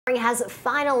Has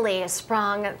finally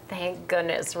sprung, thank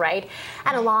goodness, right?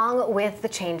 And along with the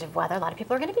change of weather, a lot of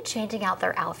people are going to be changing out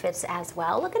their outfits as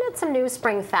well, looking at some new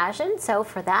spring fashion. So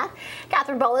for that,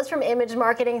 Catherine Bolas from Image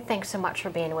Marketing, thanks so much for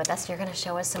being with us. You're going to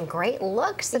show us some great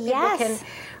looks that people can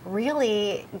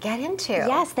really get into.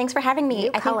 Yes, thanks for having me.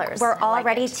 New colors. We're all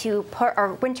ready to put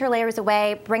our winter layers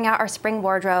away, bring out our spring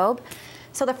wardrobe.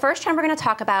 So the first trend we're going to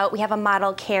talk about, we have a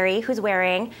model, Carrie, who's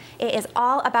wearing. It is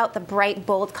all about the bright,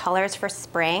 bold colors for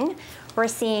spring. We're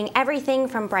seeing everything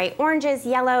from bright oranges,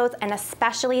 yellows, and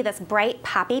especially this bright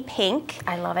poppy pink.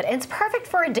 I love it. It's perfect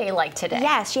for a day like today.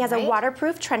 Yes, she has a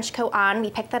waterproof trench coat on.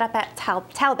 We picked that up at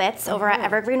Talbot's over at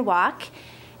Evergreen Walk.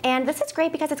 And this is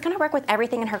great because it's going to work with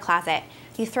everything in her closet.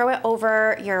 You throw it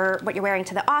over what you're wearing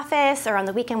to the office or on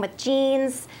the weekend with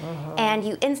jeans, and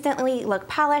you instantly look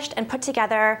polished and put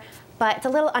together. But it's a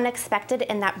little unexpected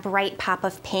in that bright pop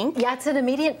of pink. Yeah, it's an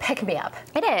immediate pick-me-up.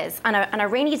 It is. On a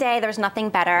rainy day, there's nothing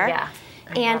better. Yeah.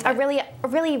 And a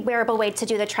really wearable way to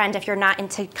do the trend if you're not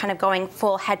into kind of going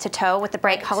full head to toe with the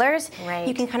bright colors. Right.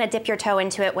 You can kind of dip your toe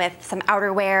into it with some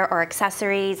outerwear or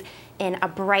accessories in a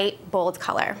bright, bold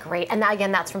color. Great. And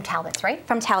again, that's from Talbot's, right?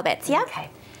 From Talbot's, yeah. Okay.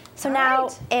 So now,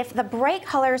 if the bright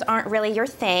colors aren't really your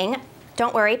thing,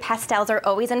 don't worry, pastels are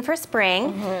always in for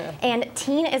spring. And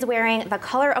Teen is wearing the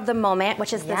color of the moment,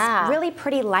 which is this really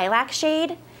pretty lilac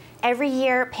shade. Every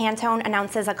year, Pantone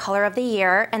announces a color of the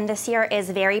year, and this year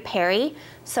is Very Peri,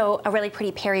 so a really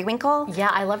pretty periwinkle. Yeah,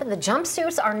 I love it. The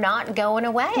jumpsuits are not going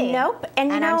away. Nope.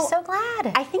 And you know, I'm so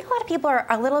glad. I think a lot of people are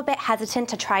a little bit hesitant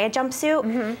to try a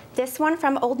jumpsuit. This one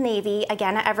from Old Navy,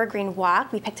 again at Evergreen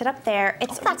Walk, we picked it up there.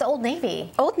 That's Old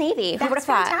Navy. Old Navy. Who would have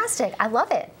thought? Fantastic. I love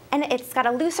it. And it's got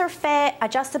a looser fit,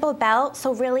 adjustable belt,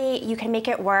 so really you can make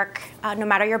it work no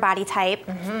matter your body type.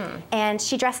 And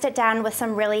she dressed it down with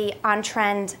some really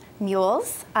on-trend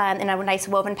mules in a nice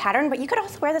woven pattern, but you could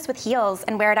also wear this with heels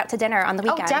and wear it out to dinner on the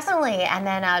weekend. Oh, definitely. And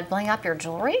then bling up your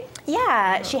jewelry?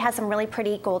 Yeah, she has some really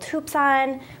pretty gold hoops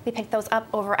on. We picked those up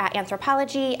over at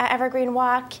Anthropologie at Evergreen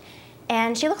Walk,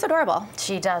 and she looks adorable.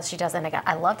 She does, she does. And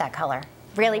I love that color.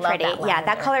 Really pretty. Yeah,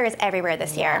 that color is everywhere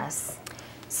this year. Yes.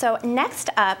 So next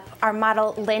up, our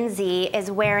model Lindsay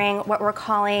is wearing what we're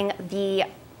calling the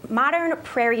modern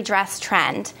prairie dress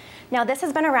trend. Now this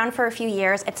has been around for a few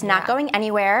years. It's not going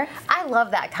anywhere. I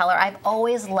love that color. I've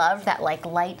always loved that like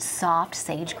light, soft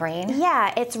sage green.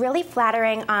 Yeah, it's really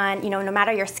flattering on, no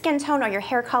matter your skin tone or your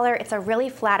hair color, it's a really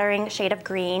flattering shade of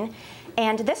green.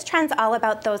 And this trend's all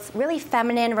about those really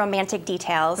feminine, romantic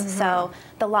details. So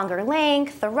the longer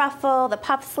length, the ruffle, the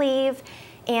puff sleeve.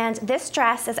 And this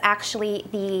dress is actually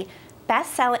the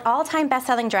all-time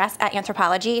best-selling dress at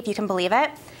Anthropologie, if you can believe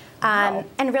it.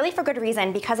 And really for good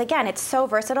reason, because again, it's so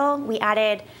versatile. We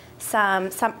added some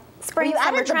spring,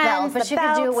 summer trends, the belt, but you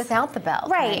could do it without the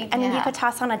belt. Right, and then you could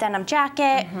toss on a denim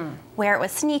jacket, wear it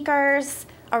with sneakers.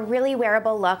 A really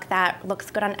wearable look that looks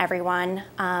good on everyone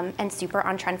and super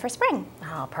on trend for spring.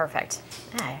 Oh, perfect.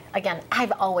 Again,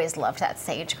 I've always loved that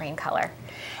sage green color.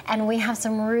 And we have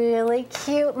some really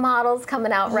cute models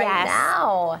coming out right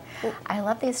now. I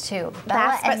love these two.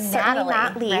 Bella and Natalie,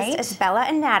 not least, is Bella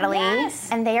and Natalie.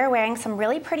 And they are wearing some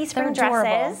really pretty spring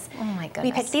dresses. Oh my goodness.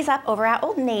 We picked these up over at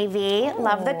Old Navy.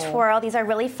 Love the twirl. These are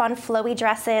really fun, flowy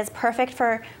dresses, perfect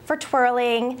for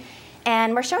twirling.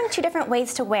 And we're showing two different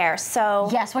ways to wear, so...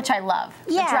 Yes, which I love.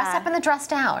 The dress up and the dress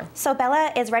down. So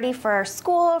Bella is ready for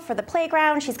school, for the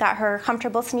playground. She's got her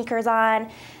comfortable sneakers on.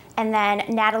 And then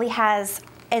Natalie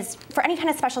is for any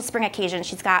kind of special spring occasion.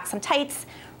 She's got some tights,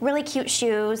 really cute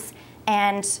shoes,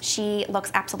 and she looks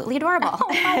absolutely adorable. Oh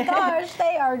my gosh,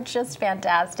 they are just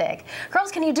fantastic.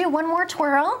 Girls, can you do one more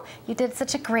twirl? You did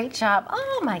such a great job.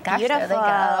 Oh my gosh, beautiful.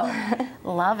 There they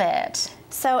go. Love it.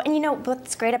 So, and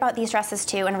what's great about these dresses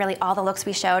too, and really all the looks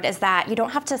we showed, is that you don't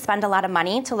have to spend a lot of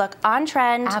money to look on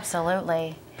trend.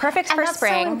 Absolutely. Perfect for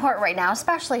spring. And that's so important right now,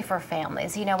 especially for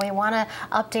families. We want to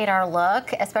update our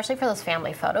look, especially for those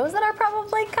family photos that are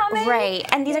probably coming. Right,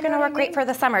 and these are going to work great for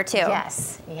the summer too.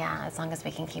 Yes, yeah, as long as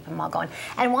we can keep them all going.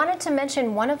 And wanted to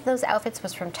mention one of those outfits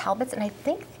was from Talbot's, and I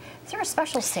think, is there a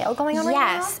special sale going on right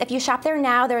now? Yes, if you shop there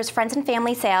now, there's friends and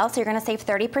family sale, so you're going to save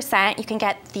 30%. You can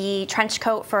get the trench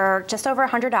coat for just over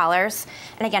 $100.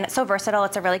 And again, it's so versatile,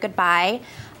 it's a really good buy.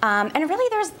 And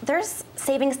really, there's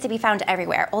savings to be found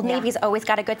everywhere. Old Navy's always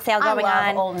got a good sale going on.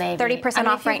 I love Old Navy. 30%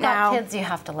 off right now. If you've got kids, you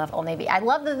have to love Old Navy. I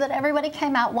love that everybody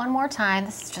came out one more time.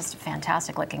 This is just a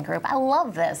fantastic looking group. I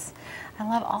love this. I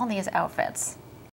love all these outfits.